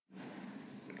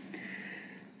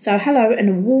So hello and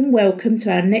a warm welcome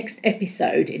to our next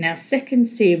episode in our second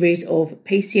series of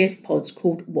PCS pods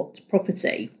called What's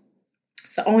Property.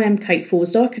 So I am Kate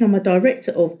Forsdyke and I'm a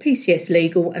Director of PCS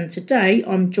Legal, and today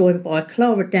I'm joined by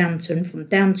Clara Downton from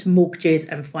Downton Mortgages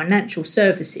and Financial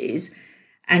Services,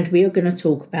 and we are going to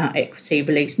talk about equity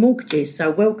release mortgages. So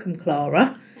welcome,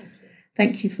 Clara.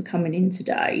 Thank you for coming in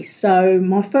today. So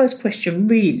my first question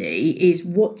really is,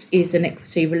 what is an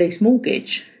equity release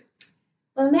mortgage?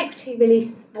 Well, an equity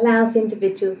release allows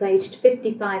individuals aged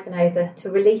 55 and over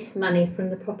to release money from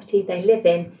the property they live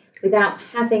in without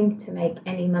having to make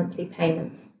any monthly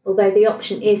payments, although the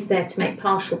option is there to make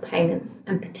partial payments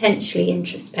and potentially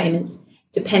interest payments,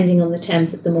 depending on the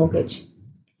terms of the mortgage.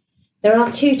 There are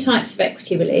two types of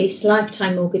equity release: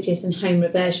 lifetime mortgages and home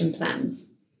reversion plans.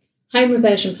 Home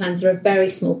reversion plans are a very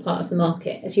small part of the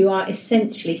market, as you are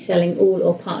essentially selling all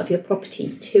or part of your property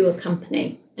to a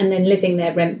company and then living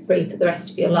there rent-free for the rest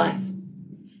of your life.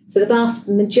 So the vast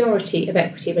majority of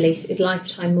equity release is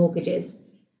lifetime mortgages.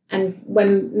 And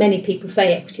when many people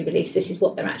say equity release, this is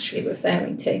what they're actually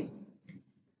referring to.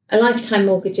 A lifetime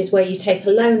mortgage is where you take a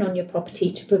loan on your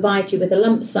property to provide you with a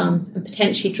lump sum and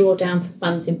potentially draw down for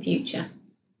funds in future.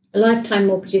 A lifetime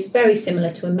mortgage is very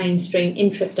similar to a mainstream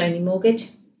interest-only mortgage,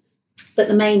 but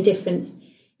the main difference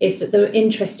is that the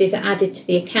interest is added to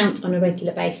the account on a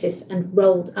regular basis and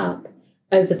rolled up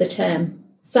over the term.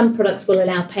 Some products will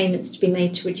allow payments to be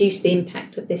made to reduce the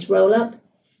impact of this roll-up,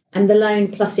 and the loan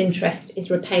plus interest is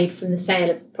repaid from the sale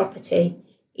of the property,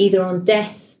 either on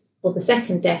death or the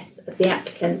second death of the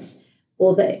applicants,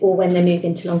 or when they move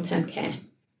into long-term care.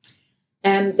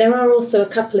 There are also a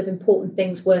couple of important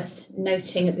things worth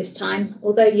noting at this time.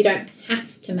 Although you don't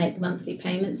have to make monthly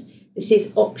payments, this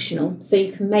is optional, so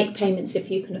you can make payments if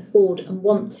you can afford and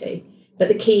want to. But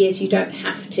the key is you don't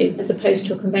have to, as opposed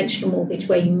to a conventional mortgage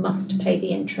where you must pay the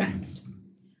interest.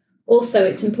 Also,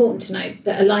 it's important to note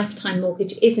that a lifetime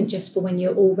mortgage isn't just for when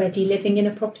you're already living in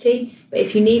a property, but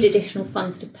if you need additional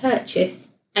funds to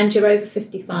purchase and you're over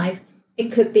 55,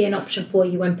 it could be an option for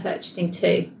you when purchasing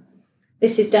too.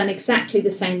 This is done exactly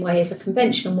the same way as a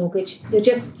conventional mortgage. You're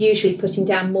just usually putting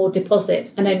down more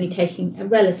deposit and only taking a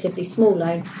relatively small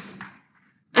loan.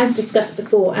 As discussed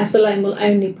before, as the loan will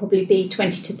only probably be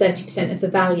 20 to 30% of the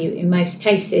value in most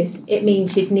cases, it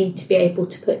means you'd need to be able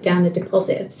to put down a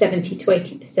deposit of 70 to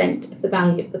 80% of the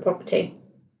value of the property.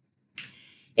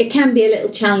 It can be a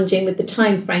little challenging with the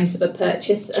time frames of a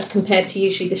purchase as compared to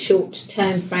usually the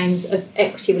short-term frames of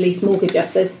equity release mortgage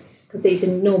offers, because these are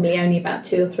normally only about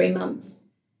 2 or 3 months.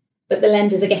 But the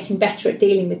lenders are getting better at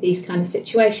dealing with these kind of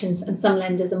situations, and some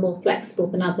lenders are more flexible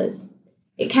than others.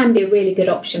 It can be a really good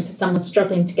option for someone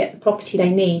struggling to get the property they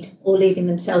need or leaving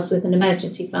themselves with an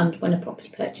emergency fund when a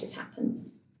property purchase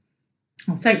happens.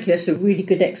 Oh, thank you. That's a really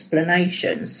good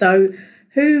explanation. So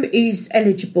who is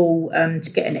eligible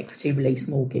to get an equity release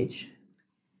mortgage?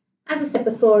 As I said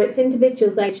before, it's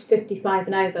individuals aged 55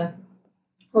 and over.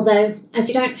 Although, as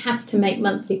you don't have to make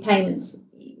monthly payments,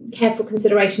 careful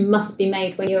consideration must be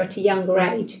made when you're at a younger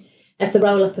age, as the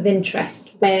roll-up of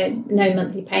interest, where no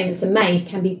monthly payments are made,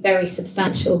 can be very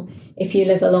substantial if you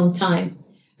live a long time.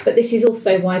 But this is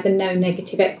also why the no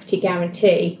negative equity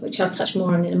guarantee, which I'll touch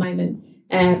more on in a moment,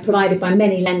 provided by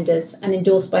many lenders and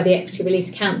endorsed by the Equity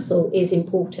Release Council, is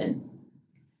important.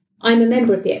 I'm a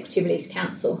member of the Equity Release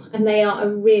Council, and they are a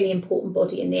really important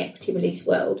body in the equity release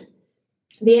world.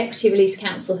 The Equity Release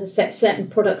Council has set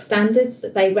certain product standards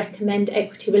that they recommend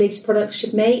equity release products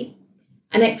should meet.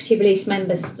 And equity release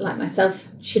members, like myself,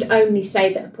 should only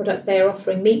say that a product they are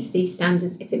offering meets these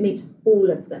standards if it meets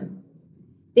all of them.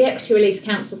 The Equity Release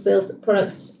Council feels that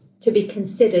products to be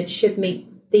considered should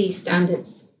meet these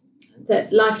standards,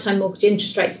 that lifetime mortgage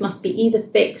interest rates must be either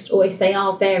fixed or, if they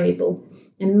are, variable,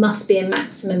 and must be a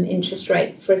maximum interest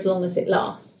rate for as long as it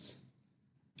lasts.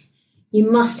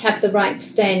 You must have the right to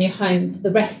stay in your home for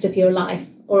the rest of your life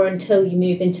or until you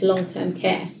move into long-term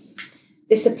care.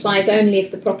 This applies only if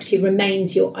the property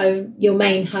remains your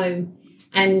main home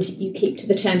and you keep to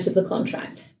the terms of the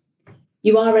contract.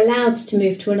 You are allowed to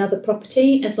move to another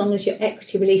property as long as your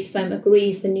equity release firm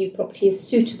agrees the new property is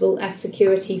suitable as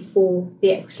security for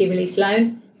the equity release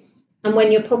loan. And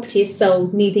when your property is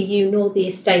sold, neither you nor the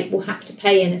estate will have to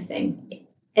pay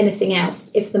anything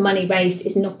else if the money raised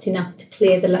is not enough to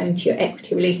clear the loan to your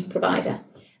equity release provider.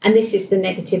 And this is the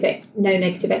no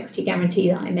negative equity guarantee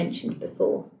that I mentioned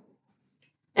before.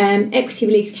 Equity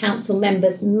Release Council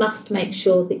members must make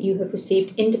sure that you have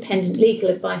received independent legal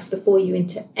advice before you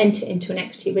enter into an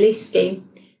equity release scheme,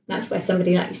 That's where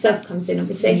somebody like yourself comes in,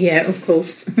 obviously. Yeah, of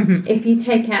course. If you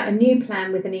take out a new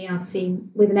plan with an ERC,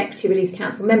 with an Equity Release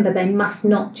Council member, they must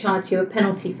not charge you a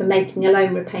penalty for making a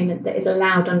loan repayment that is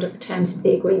allowed under the terms of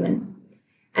the agreement.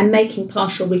 And making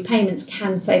partial repayments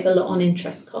can save a lot on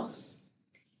interest costs.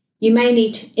 You may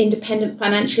need independent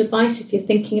financial advice if you're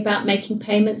thinking about making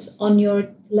payments on your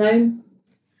loan.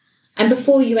 And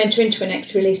before you enter into an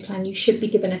equity release plan, you should be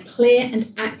given a clear and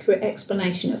accurate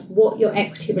explanation of what your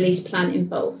equity release plan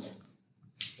involves.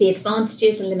 The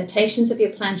advantages and limitations of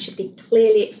your plan should be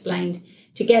clearly explained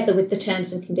together with the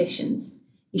terms and conditions.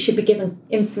 You should be given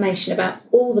information about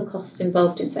all the costs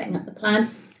involved in setting up the plan,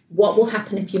 what will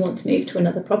happen if you want to move to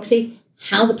another property,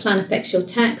 how the plan affects your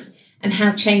tax, and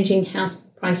how changing house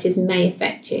prices may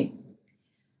affect you.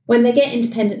 When they get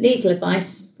independent legal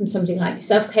advice from somebody like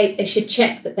yourself, Kate, they should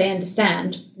check that they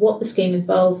understand what the scheme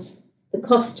involves, the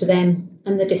cost to them,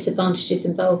 and the disadvantages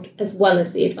involved, as well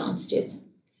as the advantages.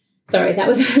 Sorry, that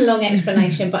was a long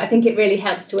explanation, but I think it really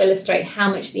helps to illustrate how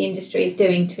much the industry is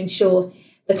doing to ensure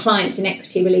the clients in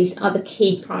equity release are the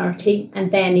key priority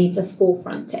and their needs are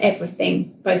forefront to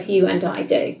everything both you and I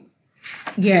do.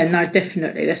 Yeah, no,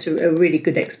 definitely. That's a really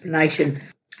good explanation.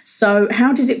 So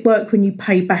how does it work when you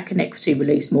pay back an equity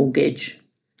release mortgage?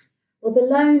 Well, the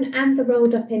loan and the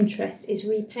rolled up interest is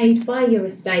repaid by your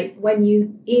estate when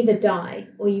you either die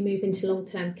or you move into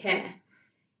long-term care.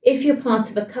 If you're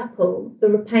part of a couple, the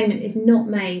repayment is not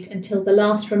made until the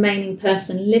last remaining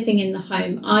person living in the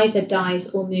home either dies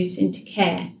or moves into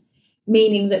care,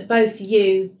 meaning that both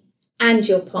you and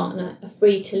your partner are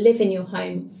free to live in your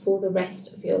home for the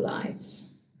rest of your lives.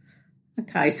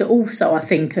 Okay, so also I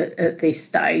think at this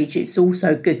stage it's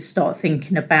also good to start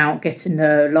thinking about getting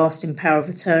a lasting power of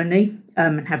attorney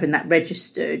and having that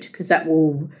registered, because that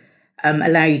will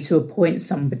allow you to appoint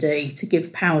somebody to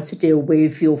give power to deal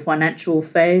with your financial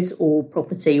affairs or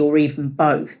property or even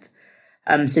both.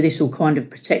 So this will kind of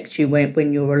protect you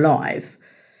when you're alive,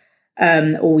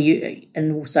 and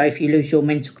also if you lose your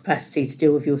mental capacity to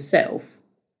deal with yourself.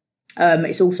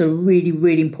 It's also really,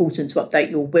 really important to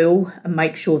update your will and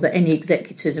make sure that any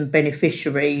executors and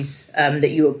beneficiaries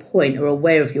that you appoint are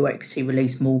aware of your equity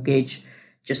release mortgage,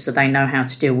 just so they know how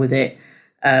to deal with it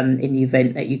in the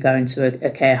event that you go into a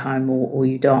care home or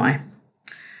you die.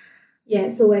 Yeah,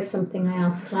 it's always something I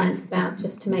ask clients about,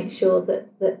 just to make sure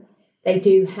that they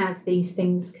do have these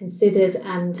things considered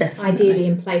and Definitely. Ideally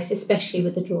in place, especially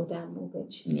with the drawdown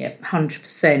mortgage. Yeah,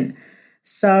 100%.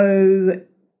 So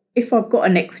if I've got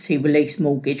an equity release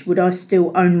mortgage, would I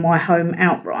still own my home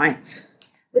outright?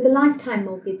 With a lifetime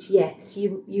mortgage, yes.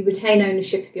 You retain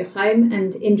ownership of your home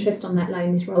and interest on that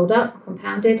loan is rolled up,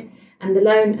 compounded, and the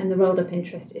loan and the rolled up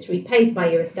interest is repaid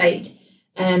by your estate.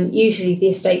 Usually the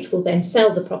estate will then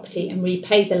sell the property and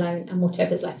repay the loan, and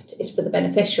whatever's left is for the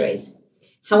beneficiaries.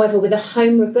 However, with a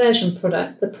home reversion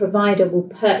product, the provider will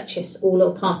purchase all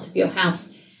or part of your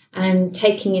house, and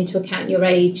taking into account your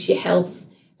age, your health,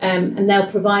 and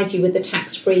they'll provide you with a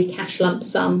tax-free cash lump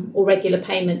sum or regular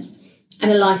payments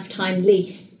and a lifetime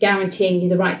lease, guaranteeing you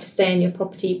the right to stay in your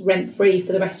property rent-free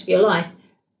for the rest of your life,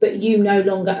 but you no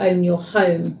longer own your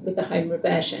home with the home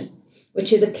reversion,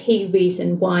 which is a key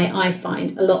reason why I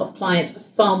find a lot of clients are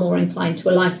far more inclined to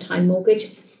a lifetime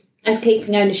mortgage, as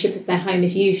keeping ownership of their home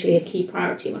is usually a key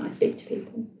priority when I speak to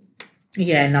people.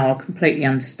 Yeah, no, I completely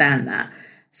understand that.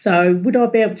 So would I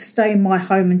be able to stay in my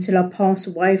home until I pass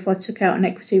away if I took out an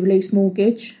equity release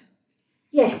mortgage?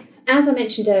 Yes, as I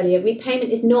mentioned earlier,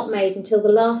 repayment is not made until the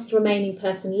last remaining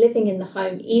person living in the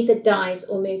home either dies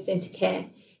or moves into care,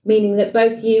 meaning that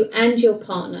both you and your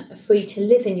partner are free to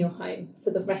live in your home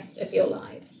for the rest of your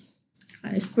lives.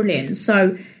 That's brilliant.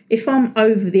 So if I'm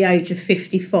over the age of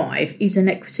 55, is an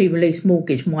equity release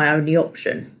mortgage my only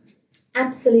option?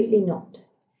 Absolutely not.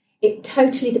 It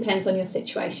totally depends on your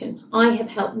situation. I have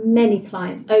helped many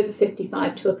clients over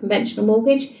 55 to a conventional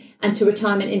mortgage and to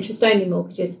retirement interest-only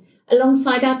mortgages,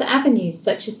 alongside other avenues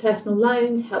such as personal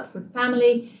loans, help from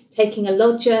family, taking a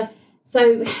lodger.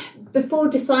 So before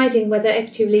deciding whether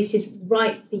equity release is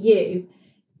right for you,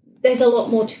 there's a lot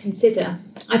more to consider.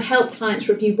 I've helped clients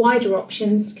review wider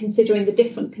options, considering the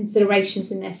different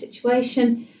considerations in their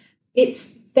situation.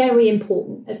 It's very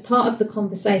important as part of the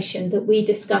conversation that we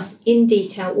discuss in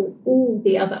detail all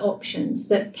the other options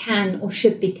that can or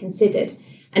should be considered,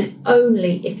 and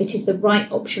only if it is the right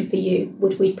option for you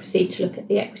would we proceed to look at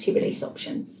the equity release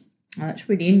options. Oh, that's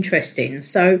really interesting.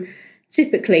 So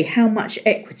typically, how much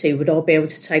equity would I be able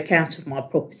to take out of my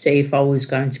property if I was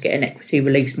going to get an equity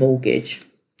release mortgage?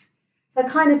 I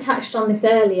kind of touched on this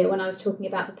earlier when I was talking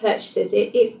about the purchases.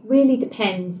 It really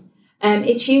depends.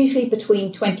 It's usually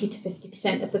between 20 to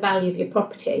 50% of the value of your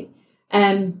property.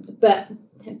 But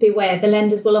beware, the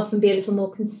lenders will often be a little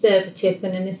more conservative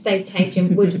than an estate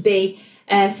agent would be.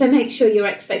 So make sure your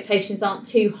expectations aren't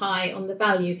too high on the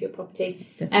value of your property.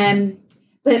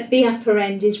 But the upper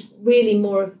end is really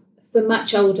more for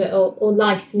much older or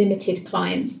life-limited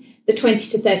clients. The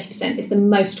 20 to 30% is the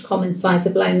most common size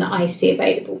of loan that I see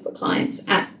available for clients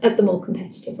at the more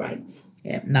competitive rates.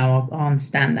 Yeah, no, I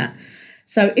understand that.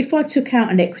 So if I took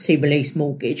out an equity release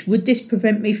mortgage, would this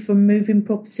prevent me from moving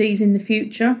properties in the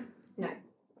future? No.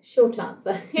 Short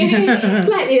answer.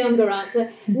 Slightly longer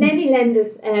answer. Many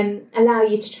lenders allow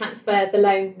you to transfer the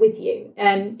loan with you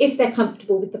if they're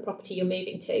comfortable with the property you're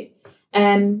moving to.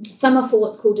 Some offer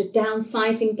what's called a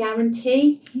downsizing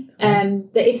guarantee,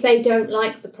 that if they don't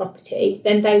like the property,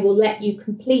 then they will let you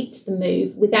complete the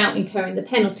move without incurring the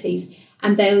penalties,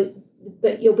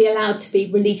 but you'll be allowed to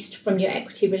be released from your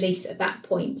equity release at that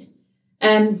point.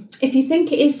 If you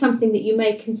think it is something that you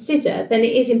may consider, then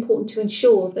it is important to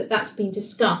ensure that that's been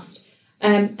discussed,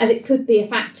 as it could be a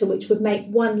factor which would make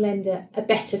one lender a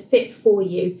better fit for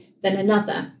you than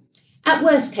another. At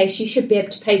worst case, you should be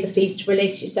able to pay the fees to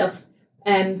release yourself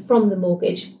from the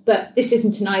mortgage, but this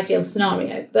isn't an ideal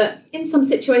scenario. But in some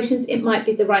situations, it might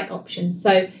be the right option,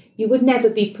 so you would never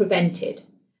be prevented.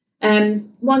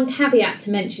 One caveat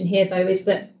to mention here, though, is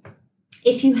that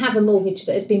if you have a mortgage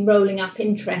that has been rolling up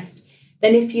interest,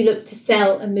 then if you look to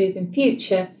sell and move in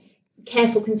future,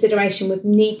 careful consideration would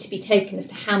need to be taken as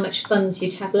to how much funds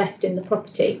you'd have left in the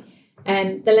property.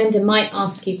 The lender might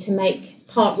ask you to make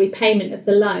part repayment of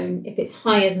the loan if it's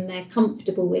higher than they're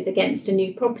comfortable with against a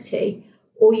new property,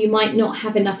 or you might not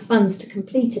have enough funds to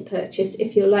complete a purchase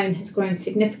if your loan has grown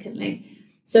significantly.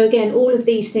 So again, all of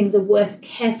these things are worth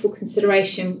careful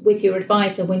consideration with your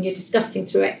advisor when you're discussing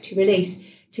through equity release,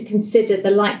 to consider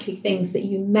the likely things that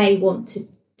you may want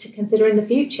to consider in the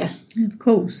future. Of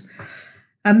course.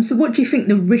 So what do you think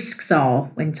the risks are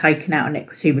when taking out an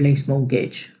equity release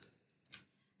mortgage?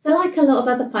 So like a lot of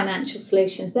other financial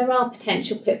solutions, there are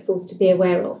potential pitfalls to be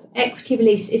aware of. Equity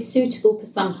release is suitable for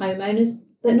some homeowners,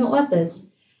 but not others.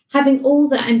 Having all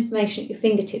that information at your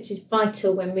fingertips is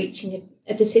vital when reaching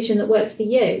a decision that works for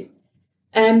you.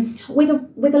 With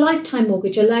a lifetime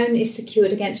mortgage, a loan is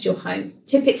secured against your home.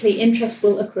 Typically, interest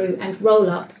will accrue and roll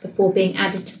up before being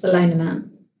added to the loan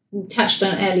amount. We touched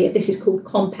on it earlier, this is called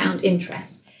compound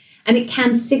interest. And it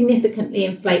can significantly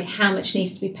inflate how much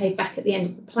needs to be paid back at the end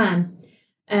of the plan.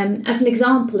 As an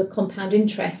example of compound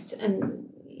interest, and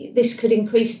this could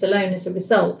increase the loan as a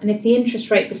result. And if the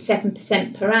interest rate was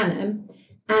 7% per annum,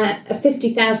 a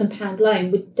 £50,000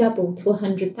 loan would double to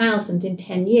 £100,000 in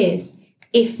 10 years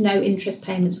if no interest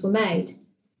payments were made.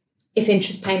 If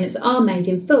interest payments are made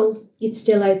in full, you'd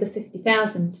still owe the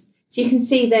 £50,000. So you can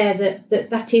see there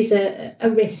that is a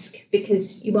risk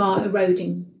because you are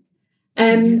eroding.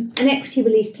 An equity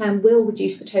release plan will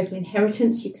reduce the total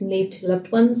inheritance you can leave to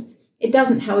loved ones. It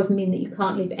doesn't, however, mean that you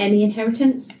can't leave any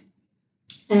inheritance.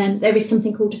 There is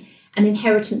something called an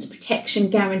inheritance protection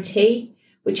guarantee,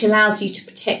 which allows you to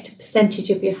protect a percentage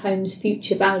of your home's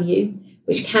future value,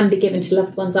 which can be given to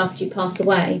loved ones after you pass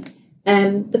away.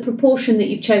 The proportion that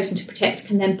you've chosen to protect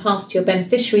can then pass to your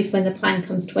beneficiaries when the plan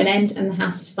comes to an end and the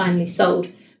house is finally sold,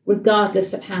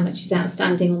 regardless of how much is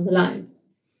outstanding on the loan.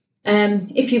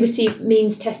 If you receive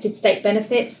means-tested state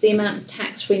benefits, the amount of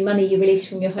tax-free money you release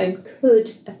from your home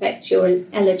could affect your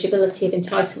eligibility of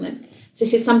entitlement. So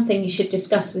this is something you should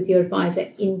discuss with your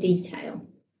advisor in detail.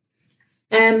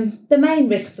 The main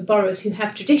risk for borrowers who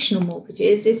have traditional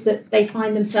mortgages is that they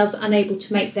find themselves unable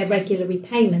to make their regular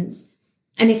repayments.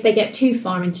 And if they get too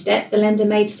far into debt, the lender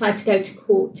may decide to go to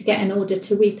court to get an order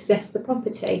to repossess the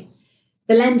property.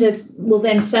 The lender will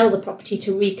then sell the property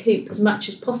to recoup as much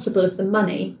as possible of the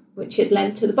money which it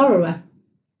lent to the borrower.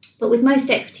 But with most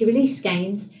equity release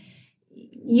schemes,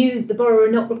 you, the borrower,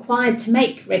 are not required to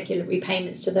make regular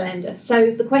repayments to the lender.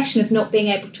 So the question of not being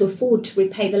able to afford to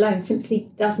repay the loan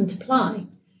simply doesn't apply.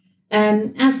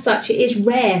 As such, it is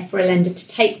rare for a lender to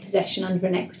take possession under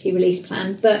an equity release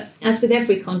plan, but as with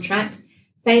every contract,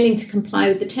 failing to comply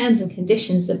with the terms and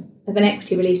conditions of an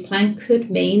equity release plan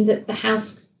could mean that the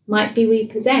house might be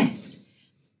repossessed.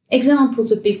 Examples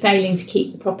would be failing to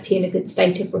keep the property in a good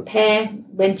state of repair,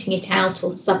 renting it out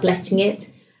or subletting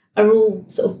it, are all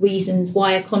sort of reasons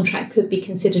why a contract could be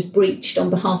considered breached on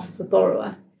behalf of a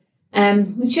borrower.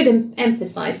 We should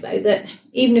emphasise, though, that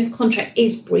even if a contract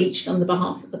is breached on the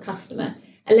behalf of a customer,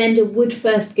 a lender would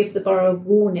first give the borrower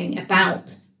warning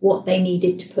about what they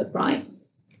needed to put right.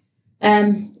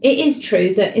 It is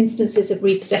true that instances of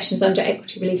repossessions under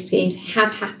equity release schemes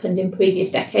have happened in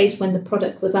previous decades when the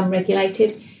product was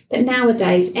unregulated, but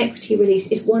nowadays equity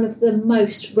release is one of the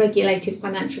most regulated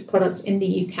financial products in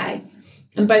the UK.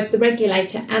 And both the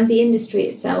regulator and the industry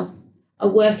itself are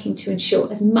working to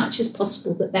ensure as much as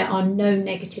possible that there are no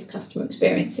negative customer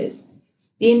experiences.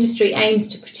 The industry aims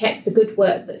to protect the good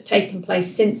work that's taken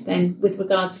place since then with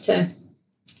regards to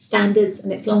standards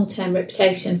and its long-term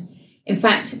reputation. In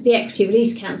fact, the Equity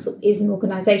Release Council is an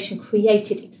organisation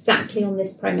created exactly on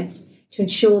this premise to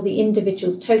ensure the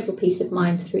individual's total peace of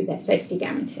mind through their safety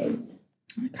guarantees.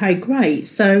 Okay, great.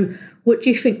 So what do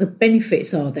you think the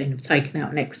benefits are then of taking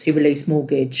out an equity release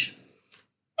mortgage?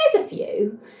 There's a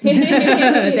few.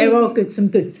 There are some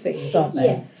good things, aren't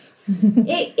there?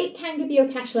 Yeah. It can give you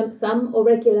a cash lump sum or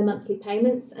regular monthly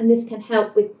payments, and this can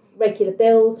help with regular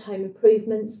bills, home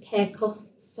improvements, care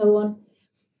costs, so on.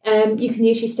 You can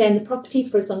usually stay in the property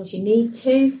for as long as you need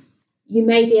to. You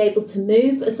may be able to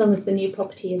move as long as the new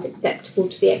property is acceptable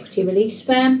to the equity release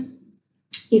firm.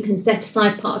 You can set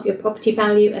aside part of your property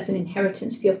value as an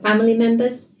inheritance for your family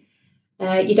members.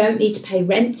 You don't need to pay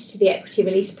rent to the equity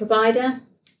release provider.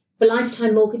 For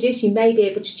lifetime mortgages, you may be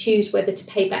able to choose whether to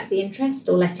pay back the interest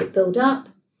or let it build up.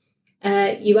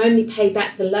 You only pay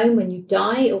back the loan when you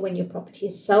die or when your property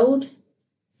is sold.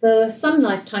 For some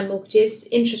lifetime mortgages,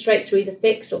 interest rates are either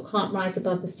fixed or can't rise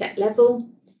above the set level.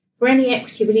 For any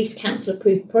Equity Release Council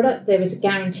approved product, there is a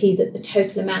guarantee that the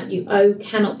total amount you owe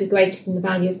cannot be greater than the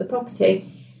value of the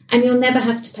property, and you'll never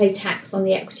have to pay tax on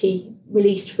the equity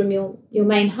released from your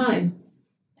main home.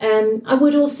 I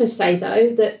would also say,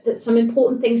 though, that some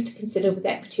important things to consider with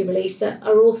equity release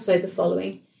are also the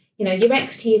following. Your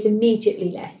equity is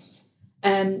immediately less.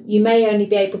 You may only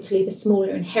be able to leave a smaller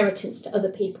inheritance to other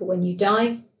people when you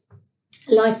die.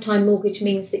 A lifetime mortgage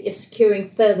means that you're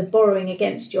securing further borrowing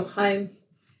against your home.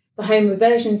 For home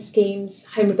reversion schemes,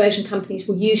 home reversion companies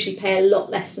will usually pay a lot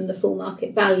less than the full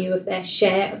market value of their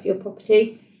share of your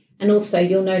property, and also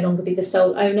you'll no longer be the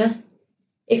sole owner.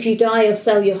 If you die or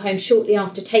sell your home shortly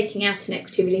after taking out an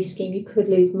equity release scheme, you could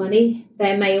lose money.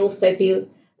 There may also be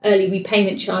early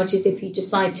repayment charges if you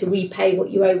decide to repay what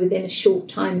you owe within a short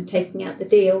time of taking out the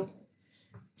deal.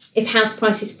 If house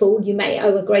prices fall, you may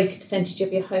owe a greater percentage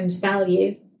of your home's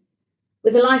value.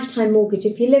 With a lifetime mortgage,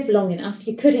 if you live long enough,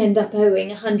 you could end up owing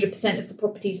 100% of the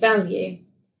property's value.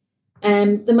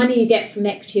 The money you get from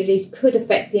equity release could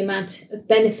affect the amount of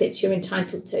benefits you're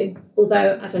entitled to,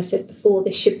 although, as I said before,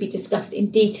 this should be discussed in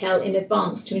detail in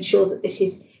advance to ensure that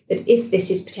if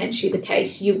this is potentially the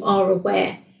case, you are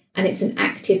aware and it's an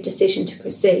active decision to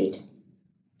proceed.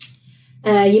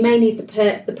 You may need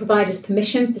the provider's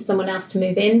permission for someone else to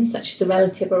move in, such as a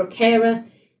relative or a carer,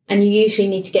 and you usually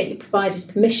need to get your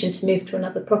provider's permission to move to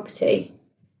another property.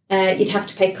 You'd have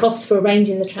to pay costs for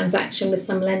arranging the transaction. With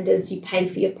some lenders, you pay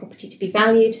for your property to be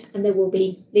valued, and there will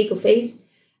be legal fees.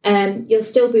 You'll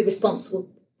still be responsible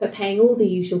for paying all the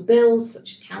usual bills,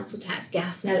 such as council tax,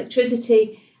 gas and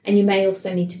electricity, and you may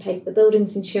also need to pay for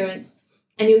buildings insurance.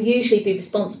 And you'll usually be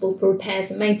responsible for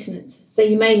repairs and maintenance, so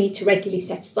you may need to regularly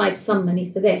set aside some money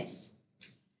for this.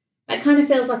 That kind of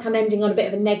feels like I'm ending on a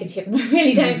bit of a negative, and I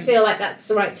really don't feel like that's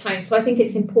the right tone. So I think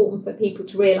it's important for people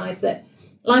to realise that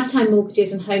lifetime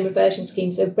mortgages and home reversion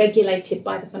schemes are regulated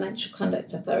by the Financial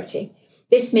Conduct Authority.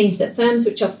 This means that firms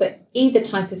which offer either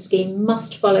type of scheme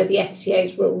must follow the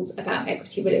FCA's rules about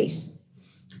equity release.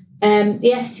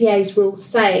 The FCA's rules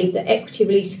say that equity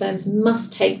release firms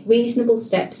must take reasonable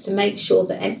steps to make sure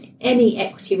that any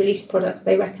equity release products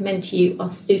they recommend to you are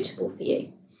suitable for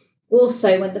you.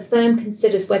 Also, when the firm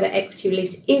considers whether equity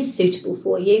release is suitable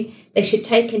for you, they should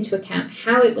take into account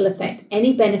how it will affect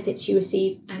any benefits you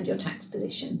receive and your tax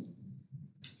position.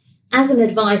 As an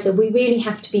advisor, we really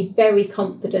have to be very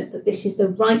confident that this is the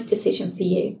right decision for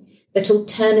you, that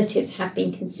alternatives have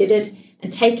been considered,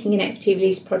 and taking an equity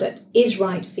release product is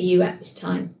right for you at this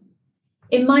time.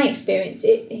 In my experience,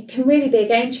 it can really be a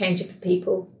game changer for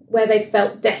people where they've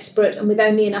felt desperate and with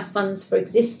only enough funds for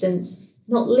existence,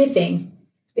 not living,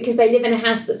 because they live in a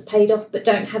house that's paid off but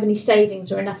don't have any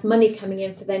savings or enough money coming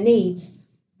in for their needs,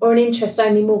 or an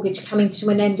interest-only mortgage coming to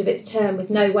an end of its term with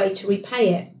no way to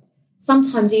repay it.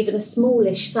 Sometimes even a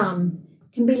smallish sum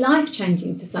can be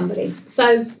life-changing for somebody.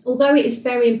 So although it is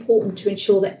very important to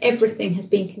ensure that everything has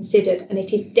been considered and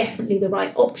it is definitely the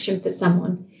right option for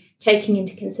someone, taking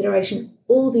into consideration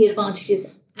all the advantages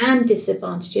and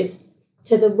disadvantages,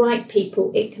 to the right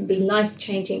people, it can be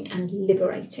life-changing and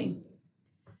liberating.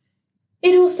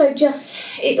 It also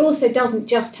doesn't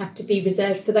just have to be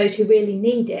reserved for those who really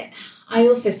need it. I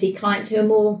also see clients who are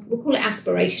more, we'll call it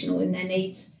aspirational in their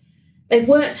needs. They've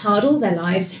worked hard all their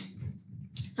lives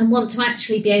and want to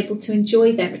actually be able to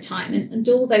enjoy their retirement and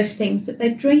do all those things that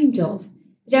they've dreamed of.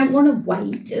 They don't want to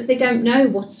wait, as they don't know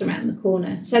what's around the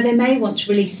corner. So they may want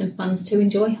to release some funds to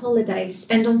enjoy holidays,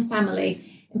 spend on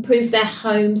family, improve their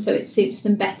home so it suits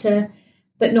them better,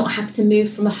 but not have to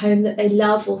move from a home that they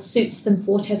love or suits them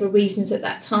for whatever reasons at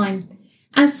that time.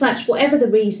 As such, whatever the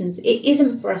reasons, it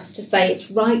isn't for us to say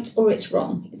it's right or it's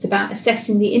wrong. It's about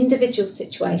assessing the individual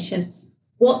situation,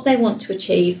 what they want to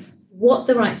achieve, what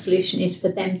the right solution is for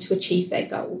them to achieve their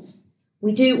goals.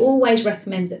 We do always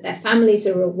recommend that their families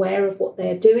are aware of what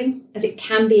they're doing, as it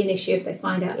can be an issue if they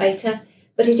find out later,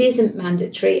 but it isn't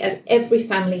mandatory, as every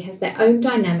family has their own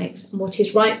dynamics and what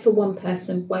is right for one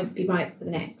person won't be right for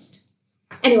the next.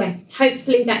 Anyway,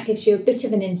 hopefully that gives you a bit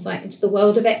of an insight into the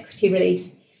world of equity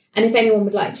release, and if anyone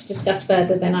would like to discuss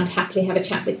further, then I'd happily have a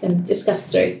chat with them, discuss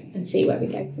through and see where we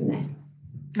go from there.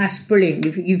 That's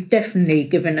brilliant. You've definitely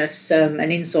given us an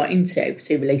insight into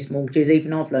equity release mortgages.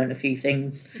 Even I've learned a few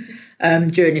things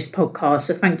during this podcast.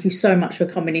 So thank you so much for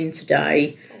coming in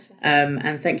today.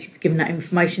 And thank you for giving that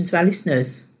information to our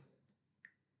listeners.